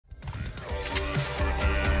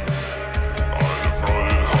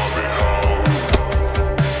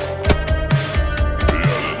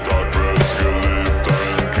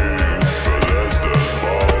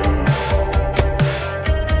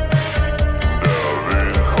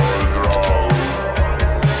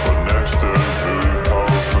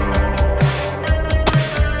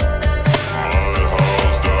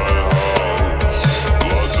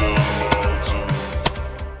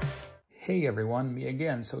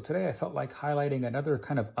again. So today I felt like highlighting another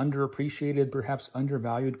kind of underappreciated, perhaps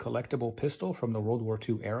undervalued collectible pistol from the World War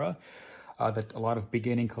II era that a lot of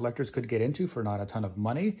beginning collectors could get into for not a ton of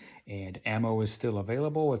money, and ammo is still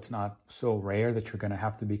available. It's not so rare that you're going to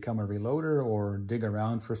have to become a reloader or dig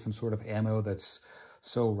around for some sort of ammo that's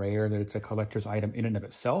so rare that it's a collector's item in and of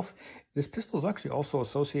itself. This pistol is actually also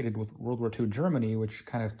associated with World War II Germany, which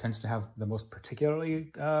kind of tends to have the most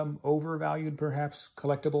particularly overvalued, perhaps,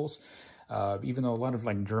 collectibles. Even though a lot of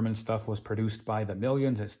like German stuff was produced by the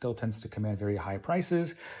millions, it still tends to command very high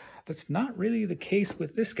prices. That's not really the case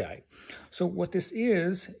with this guy. So what this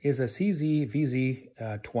is a CZ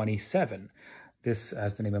VZ27. This,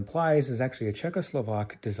 as the name implies, is actually a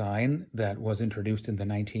Czechoslovak design that was introduced in the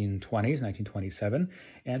 1920s, 1927,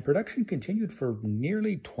 and production continued for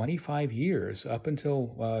nearly 25 years, up until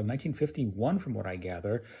 1951, from what I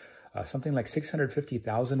gather. Something like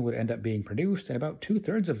 650,000 would end up being produced, and about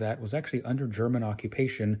 2/3 of that was actually under German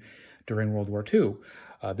occupation during World War II.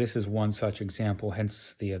 This is one such example,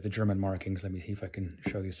 hence the German markings. Let me see if I can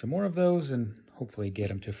show you some more of those and hopefully get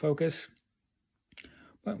them to focus.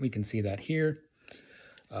 But we can see that here.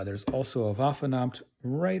 There's also a Waffenamt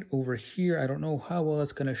right over here. I don't know how well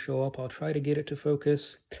it's going to show up. I'll try to get it to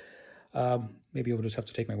focus. Maybe you'll just have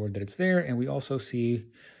to take my word that it's there. And we also see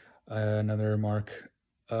another mark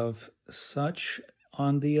of such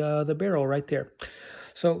on the barrel right there.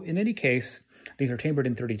 So in any case, these are chambered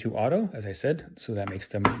in .32 auto, as I said, so that makes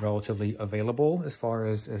them relatively available as far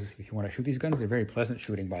as if you want to shoot these guns. They're very pleasant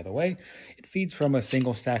shooting, by the way. It feeds from a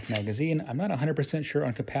single stack magazine. I'm not 100% sure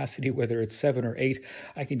on capacity, whether it's 7 or 8.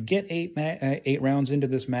 I could get 8 rounds into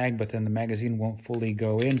this mag, but then the magazine won't fully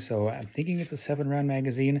go in, so I'm thinking it's a 7-round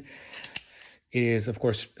magazine. It is, of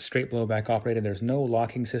course, straight blowback operated. There's no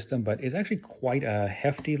locking system, but it's actually quite a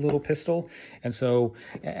hefty little pistol. And so,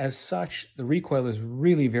 as such, the recoil is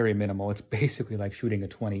really very minimal. It's basically like shooting a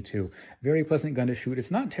 .22. Very pleasant gun to shoot.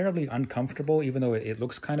 It's not terribly uncomfortable, even though it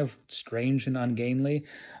looks kind of strange and ungainly.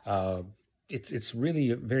 It's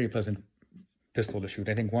really a very pleasant pistol to shoot.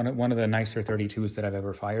 I think one of the nicer .32s that I've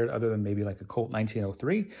ever fired, other than maybe like a Colt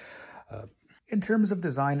 1903. In terms of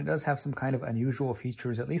design, it does have some kind of unusual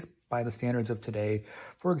features, at least by the standards of today.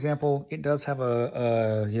 For example, it does have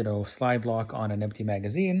a slide lock on an empty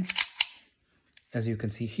magazine, as you can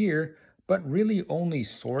see here, but really only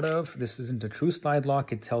sort of. This isn't a true slide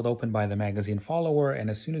lock. It's held open by the magazine follower, and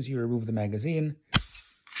as soon as you remove the magazine,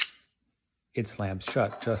 it slams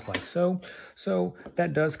shut, just like so. So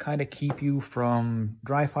that does kind of keep you from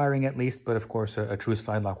dry firing at least, but of course a true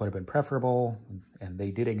slide lock would have been preferable, and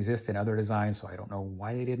they did exist in other designs, so I don't know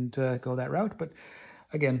why they didn't go that route, but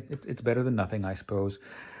again, it's better than nothing, I suppose.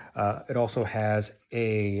 It also has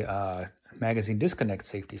a magazine disconnect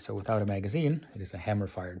safety, so without a magazine, it is a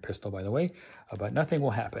hammer-fired pistol, by the way, but nothing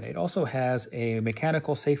will happen. It also has a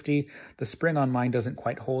mechanical safety. The spring on mine doesn't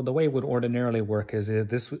quite hold. The way it would ordinarily work is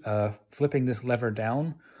flipping this lever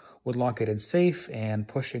down would lock it in safe, and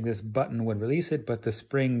pushing this button would release it, but the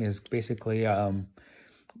spring is basically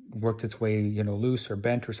worked its way, loose or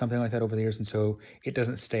bent or something like that over the years, and so it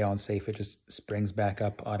doesn't stay on safe. It just springs back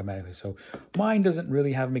up automatically. So mine doesn't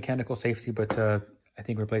really have mechanical safety, but I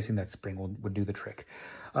think replacing that spring would do the trick.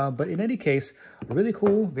 But in any case, really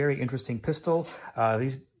cool, very interesting pistol.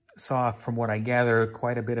 These saw, from what I gather,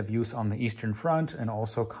 quite a bit of use on the Eastern Front, and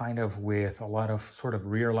also kind of with a lot of sort of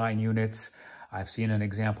rear line units. I've seen an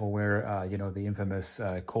example where, the infamous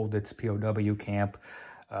Colditz POW camp,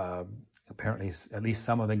 apparently at least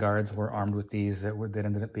some of the guards were armed with these that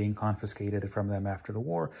ended up being confiscated from them after the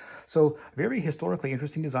war. So very historically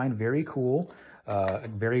interesting design, very cool,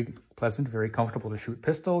 very pleasant, very comfortable to shoot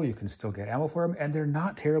pistol. You can still get ammo for them, and they're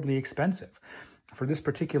not terribly expensive. For this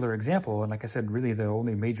particular example, and like I said, really the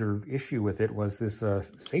only major issue with it was this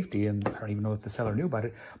safety, and I don't even know if the seller knew about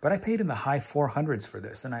it, but I paid in the high 400s for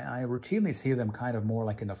this, and I routinely see them kind of more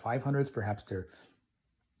like in the 500s. Perhaps they're,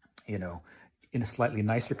 in a slightly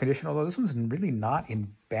nicer condition, although this one's really not in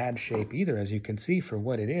bad shape either, as you can see, for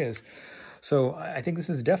what it is. So I think this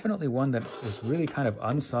is definitely one that is really kind of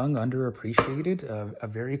unsung, underappreciated, a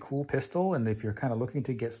very cool pistol. And if you're kind of looking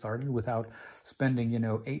to get started without spending,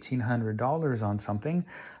 $1,800 on something,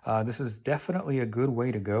 this is definitely a good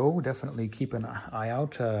way to go. Definitely keep an eye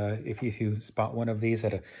out if you spot one of these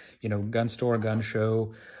at a, gun store, gun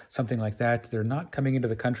show, something like that. They're not coming into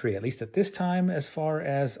the country, at least at this time, as far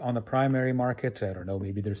as on the primary market. I don't know,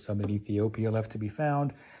 maybe there's some in Ethiopia left to be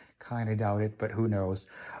found. Kind of doubt it, but who knows.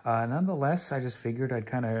 Nonetheless, I just figured I'd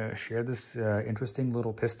kind of share this interesting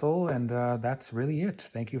little pistol, and that's really it.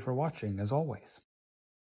 Thank you for watching, as always.